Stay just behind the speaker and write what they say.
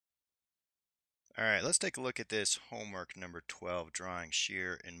All right, let's take a look at this homework number 12, drawing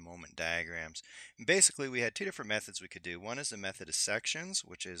shear and moment diagrams. And basically, we had two different methods we could do. One is the method of sections,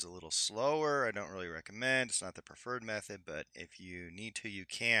 which is a little slower. I don't really recommend. It's not the preferred method, but if you need to, you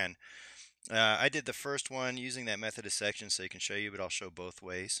can. I did the first one using that method of sections so you can show you, but I'll show both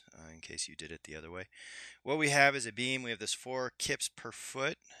ways in case you did it the other way. What we have is a beam. We have this 4 kips per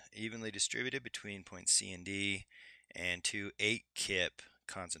foot, evenly distributed between points C and D, and two 8 kip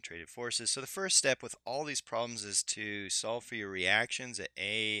concentrated forces. So the first step with all these problems is to solve for your reactions at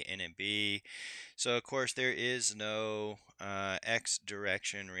A and at B. So of course there is no x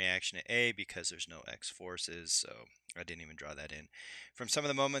direction reaction at A because there's no x forces, so I didn't even draw that in. From some of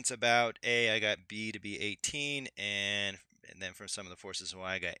the moments about A, I got B to be 18, and then from some of the forces in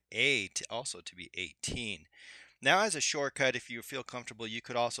Y, I got A to also to be 18. Now, as a shortcut, if you feel comfortable, you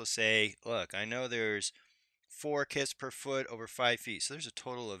could also say, look, I know there's 4 kips per foot over 5 feet. So there's a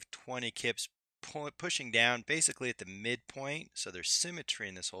total of 20 kips pushing down basically at the midpoint. So there's symmetry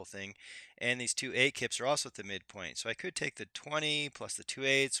in this whole thing. And these two 8 kips are also at the midpoint. So I could take the 20 plus the 2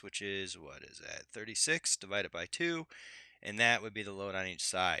 eighths, which is, what is that, 36 divided by 2. And that would be the load on each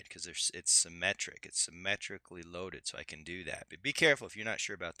side because it's symmetric. It's symmetrically loaded, so I can do that. But be careful. If you're not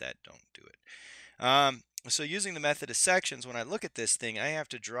sure about that, don't do it. So using the method of sections, when I look at this thing, I have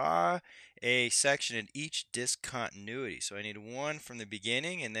to draw a section in each discontinuity. So I need one from the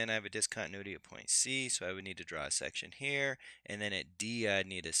beginning, and then I have a discontinuity at point C, so I would need to draw a section here, and then at D, I'd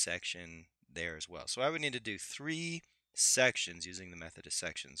need a section there as well. So I would need to do 3 sections using the method of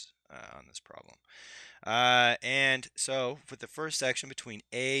sections on this problem. And so with the first section between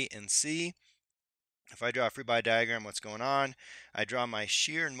A and C, if I draw a free body diagram, what's going on? I draw my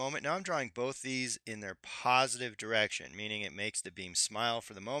shear and moment. Now I'm drawing both these in their positive direction, meaning it makes the beam smile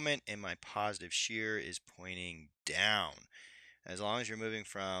for the moment, and my positive shear is pointing down. As long as you're moving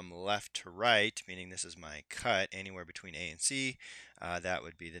from left to right, meaning this is my cut anywhere between A and C, that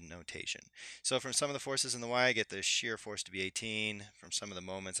would be the notation. So from some of the forces in the Y, I get the shear force to be 18. From some of the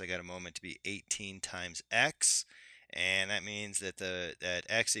moments, I got a moment to be 18 times x. And that means that that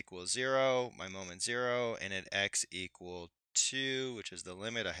x equals 0, my moment 0, and at x equal 2, which is the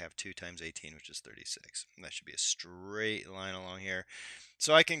limit, I have 2 times 18, which is 36. And that should be a straight line along here.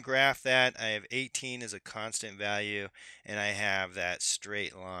 So I can graph that. I have 18 as a constant value, and I have that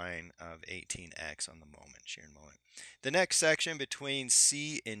straight line of 18x on the moment, shear moment. The next section between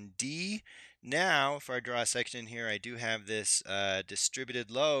C and D, now if I draw a section here, I do have this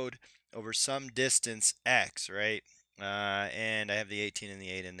distributed load over some distance x, right? And I have the 18 and the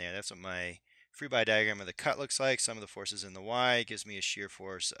 8 in there. That's what my free body diagram of the cut looks like. Some of the forces in the Y gives me a shear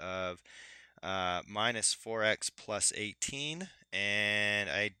force of minus 4x plus 18, and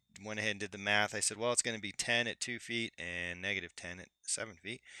I went ahead and did the math. I said, well, it's going to be 10 at 2 feet and negative 10 at 7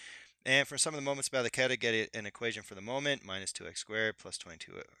 feet. And for some of the moments about the cut, I get an equation for the moment, minus 2x squared plus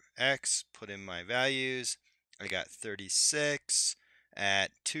 22x. Put in my values. I got 36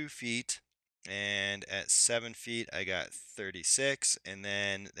 at 2 feet, and at 7 feet, I got 36. And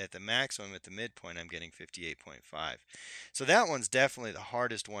then at the maximum, at the midpoint, I'm getting 58.5. So that one's definitely the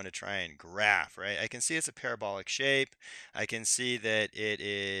hardest one to try and graph, right? I can see it's a parabolic shape. I can see that it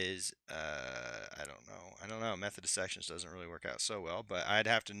is, I don't know. Method of sections doesn't really work out so well, but I'd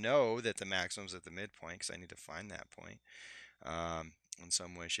have to know that the maximum's at the midpoint because I need to find that point in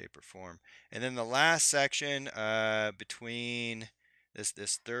some way, shape, or form. And then the last section between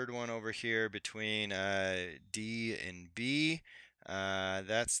this third one over here between D and B,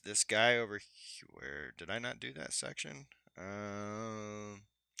 that's this guy over here. Where did I not do that section?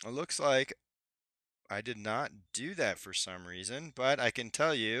 It looks like I did not do that for some reason, but I can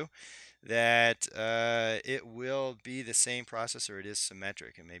tell you that it will be the same process or it is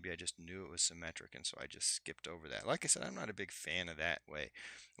symmetric, and maybe I just knew it was symmetric and so I just skipped over that. Like I said, I'm not a big fan of that way.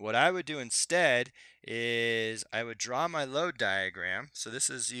 What I would do instead is I would draw my load diagram. So this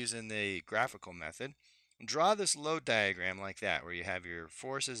is using the graphical method. Draw this load diagram like that, where you have your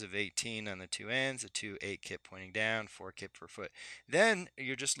forces of 18 on the two ends, the two 8 kip pointing down, 4 kip per foot. Then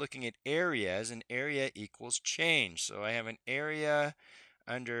you're just looking at areas, and area equals change. So I have an area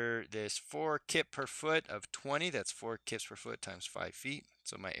under this 4 kip per foot of 20. That's 4 kips per foot times 5 feet.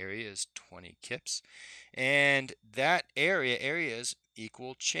 So my area is 20 kips. And that areas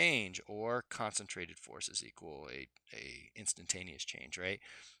equal change, or concentrated forces equal a instantaneous change, right?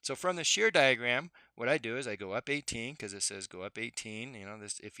 So from the shear diagram, what I do is I go up 18 because it says go up 18. You know,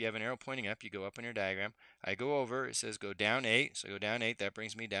 this, if you have an arrow pointing up, you go up on your diagram. I go over, it says go down 8. So I go down 8. That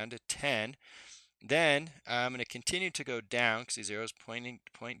brings me down to 10. Then I'm going to continue to go down because these arrows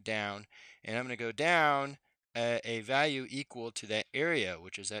point down, and I'm going to go down a value equal to that area,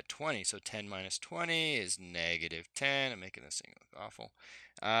 which is at 20. So 10 minus 20 is negative 10. I'm making this thing look awful.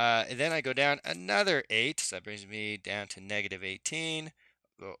 And then I go down another 8, so that brings me down to negative 18.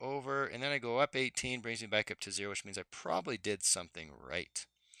 Go over, and then I go up 18, brings me back up to 0, which means I probably did something right.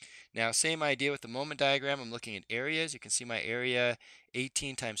 Now, same idea with the moment diagram. I'm looking at areas. You can see my area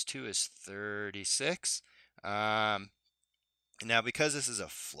 18 times 2 is 36. Now, because this is a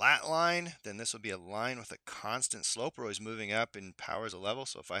flat line, then this will be a line with a constant slope. We're always moving up in power as a level.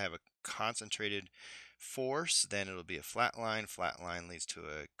 So if I have a concentrated force, then it'll be a flat line. Flat line leads to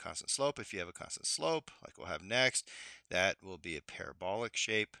a constant slope. If you have a constant slope, like we'll have next, that will be a parabolic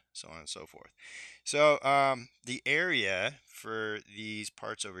shape, so on and so forth. So the area for these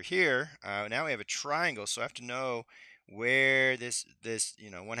parts over here, now we have a triangle, so I have to know where this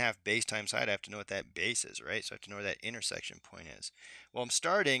 1/2 base times height, I have to know what that base is, right? So I have to know where that intersection point is. Well, I'm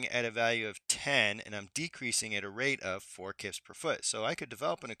starting at a value of 10 and I'm decreasing at a rate of 4 kips per foot. So I could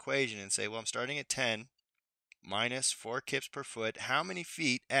develop an equation and say, well, I'm starting at 10 minus 4 kips per foot. How many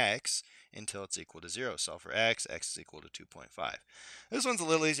feet x until it's equal to 0? Solve for x. X is equal to 2.5. This one's a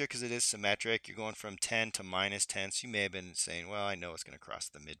little easier because it is symmetric. You're going from 10 to minus 10. So you may have been saying, well, I know it's going to cross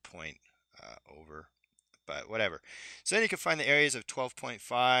the midpoint over, but whatever. So then you can find the areas of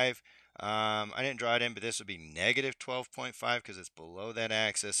 12.5. I didn't draw it in, but this would be negative 12.5 because it's below that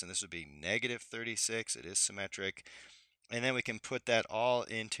axis, and this would be negative 36. It is symmetric. And then we can put that all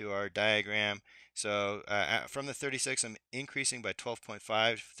into our diagram. So from the 36, I'm increasing by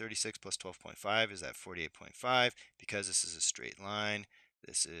 12.5. 36 plus 12.5 is at 48.5. Because this is a straight line,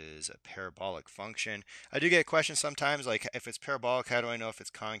 this is a parabolic function. I do get questions sometimes like, if it's parabolic, how do I know if it's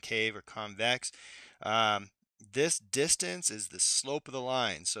concave or convex? This distance is the slope of the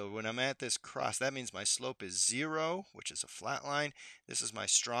line. So when I'm at this cross, that means my slope is 0, which is a flat line. This is my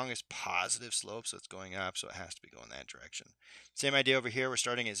strongest positive slope, so it's going up, so it has to be going that direction. Same idea over here. We're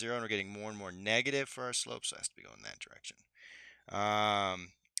starting at 0, and we're getting more and more negative for our slope, so it has to be going that direction.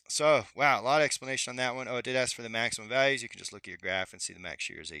 So, wow, a lot of explanation on that one. Oh, it did ask for the maximum values. You can just look at your graph and see the max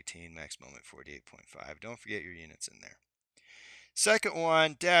shear is 18, max moment 48.5. Don't forget your units in there. Second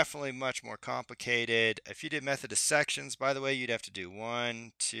one, definitely much more complicated. If you did method of sections, by the way, you'd have to do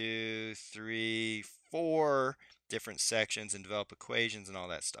 1, 2, 3, 4 different sections and develop equations and all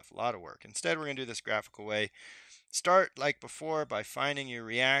that stuff. A lot of work. Instead, we're going to do this graphical way. Start like before by finding your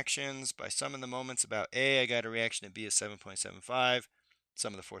reactions. By summing the moments about A, I got a reaction at B of 7.75.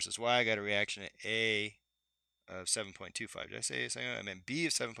 Sum of the forces Y, I got a reaction at A of 7.25. Did I say something? I meant B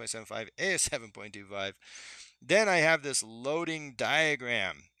of 7.75, A of 7.25. Then I have this loading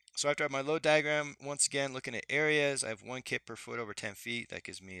diagram. So after I have my load diagram, once again, looking at areas, I have 1 kip per foot over 10 feet. That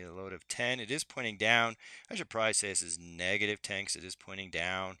gives me a load of 10. It is pointing down. I should probably say this is negative 10 because it is pointing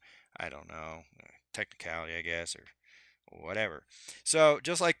down. I don't know. Technicality, I guess, or whatever. So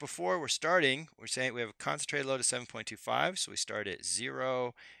just like before, we're saying we have a concentrated load of 7.25. So we start at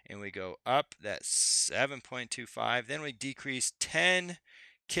 0 and we go up that 7.25. Then we decrease 10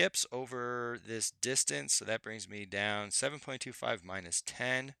 kips over this distance. So that brings me down 7.25 minus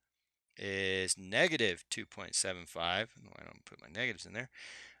 10 is negative 2.75. I don't put my negatives in there.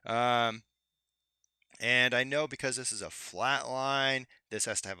 And I know because this is a flat line, this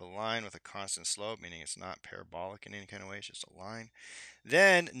has to have a line with a constant slope, meaning it's not parabolic in any kind of way, it's just a line.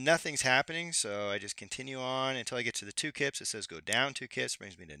 Then nothing's happening, so I just continue on until I get to the 2 kips. It says go down 2 kips,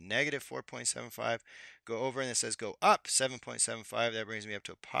 brings me to negative 4.75. Go over, and it says go up 7.75. That brings me up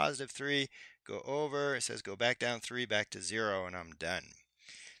to a positive 3. Go over, it says go back down 3, back to 0, and I'm done.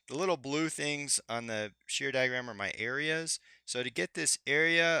 The little blue things on the shear diagram are my areas. So to get this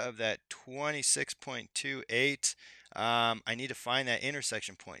area of that 26.28, I need to find that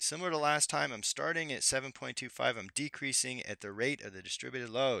intersection point. Similar to last time, I'm starting at 7.25. I'm decreasing at the rate of the distributed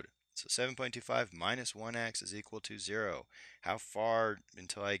load. So 7.25 minus 1x is equal to 0. How far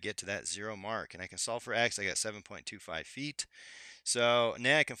until I get to that 0 mark? And I can solve for x. I got 7.25 feet. So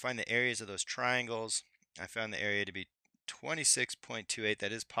now I can find the areas of those triangles. I found the area to be 26.28.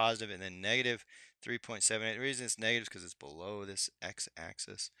 That is positive, and then negative 3.78. The reason it's negative is because it's below this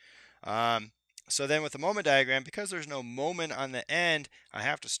x-axis. So then with the moment diagram, because there's no moment on the end, I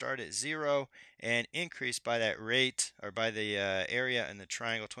have to start at 0 and increase by that rate, or by the area in the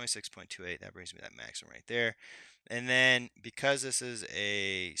triangle, 26.28. That brings me that maximum right there. And then because this is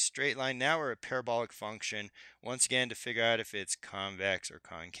a straight line, now we're a parabolic function. Once again, to figure out if it's convex or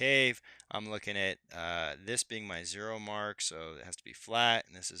concave, I'm looking at this being my 0 mark, so it has to be flat,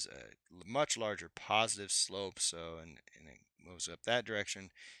 and this is a much larger positive slope, so and it moves up that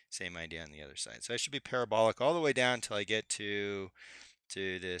direction. Same idea on the other side. So I should be parabolic all the way down until I get to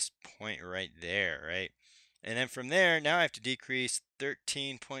this point right there, right? And then from there, now I have to decrease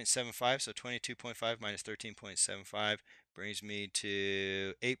 13.75. So 22.5 minus 13.75 brings me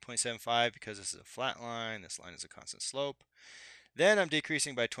to 8.75 because this is a flat line. This line is a constant slope. Then I'm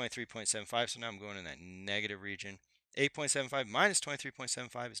decreasing by 23.75. So now I'm going in that negative region. 8.75 minus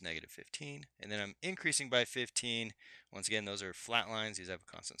 23.75 is negative 15. And then I'm increasing by 15. Once again, those are flat lines. These have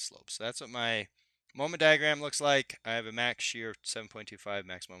a constant slope. So that's what my moment diagram looks like. I have a max shear of 7.25,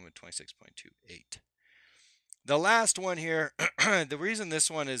 max moment of 26.28. The last one here, the reason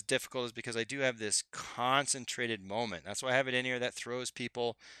this one is difficult is because I do have this concentrated moment. That's why I have it in here. That throws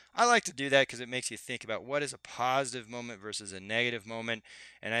people. I like to do that because it makes you think about what is a positive moment versus a negative moment.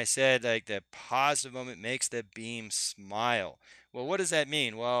 And I said like the positive moment makes the beam smile. Well, what does that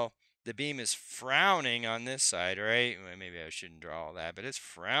mean? Well, the beam is frowning on this side, right? Well, maybe I shouldn't draw all that, but it's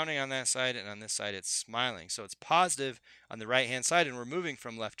frowning on that side, and on this side it's smiling. So it's positive on the right-hand side, and we're moving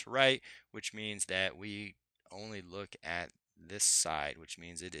from left to right, which means that we only look at this side, which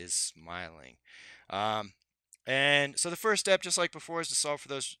means it is smiling. Um, and so the first step, just like before, is to solve for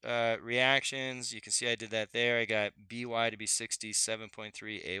those reactions. You can see I did that there. I got by to be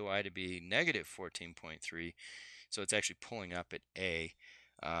 67.3, ay to be negative 14.3. So it's actually pulling up at A,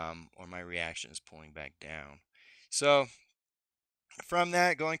 or my reaction is pulling back down. So from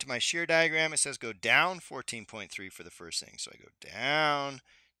that, going to my shear diagram, it says go down 14.3 for the first thing. So I go down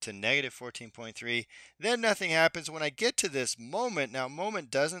to negative 14.3. Then nothing happens. When I get to this moment, now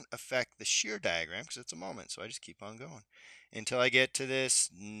moment doesn't affect the shear diagram because it's a moment. So I just keep on going until I get to this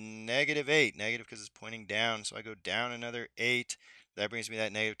negative 8. Negative because it's pointing down. So I go down another 8. That brings me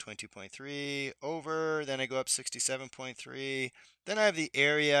that negative 22.3 over. Then I go up 67.3. Then I have the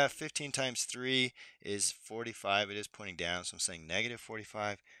area. 15 times 3 is 45. It is pointing down, so I'm saying negative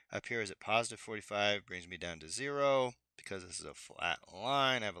 45. Up here is at positive 45, brings me down to 0. Because this is a flat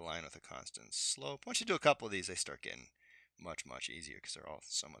line, I have a line with a constant slope. Once you do a couple of these, they start getting much, much easier because they're all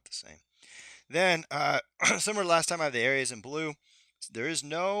somewhat the same. Then, similar to last time, I have the areas in blue. There is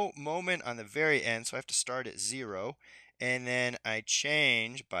no moment on the very end, so I have to start at 0. And then I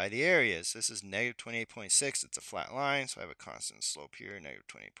change by the areas. This is negative 28.6. It's a flat line, so I have a constant slope here, negative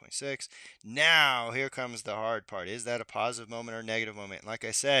 28.6. Now, here comes the hard part. Is that a positive moment or a negative moment? And like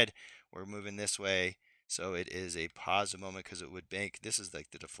I said, we're moving this way, so it is a positive moment because it would make, this is like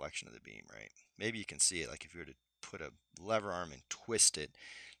the deflection of the beam, right? Maybe you can see it, like if you were to put a lever arm and twist it,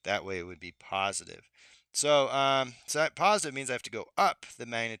 that way it would be positive. So, so that positive means I have to go up the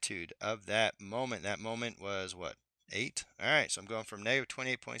magnitude of that moment. That moment was what? 8? All right, so I'm going from negative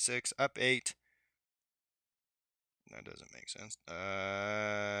 28.6 up 8. That doesn't make sense.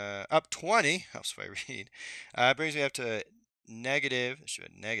 Up 20, helps if I read. Brings me up to negative,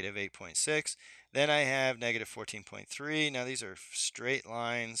 negative 8.6. Then I have negative 14.3. Now these are straight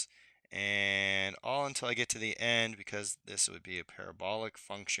lines, and all until I get to the end, because this would be a parabolic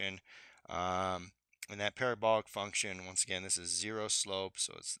function. And that parabolic function, once again, this is 0 slope,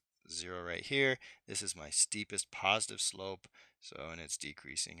 so it's 0 right here. This is my steepest positive slope. So, and it's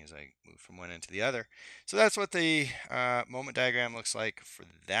decreasing as I move from one end to the other. So that's what the moment diagram looks like for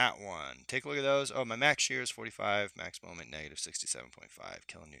that one. Take a look at those. Oh, my max shear is 45, max moment negative 67.5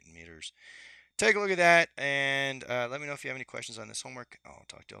 kilonewton meters. Take a look at that and let me know if you have any questions on this homework. I'll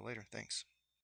talk to you all later. Thanks.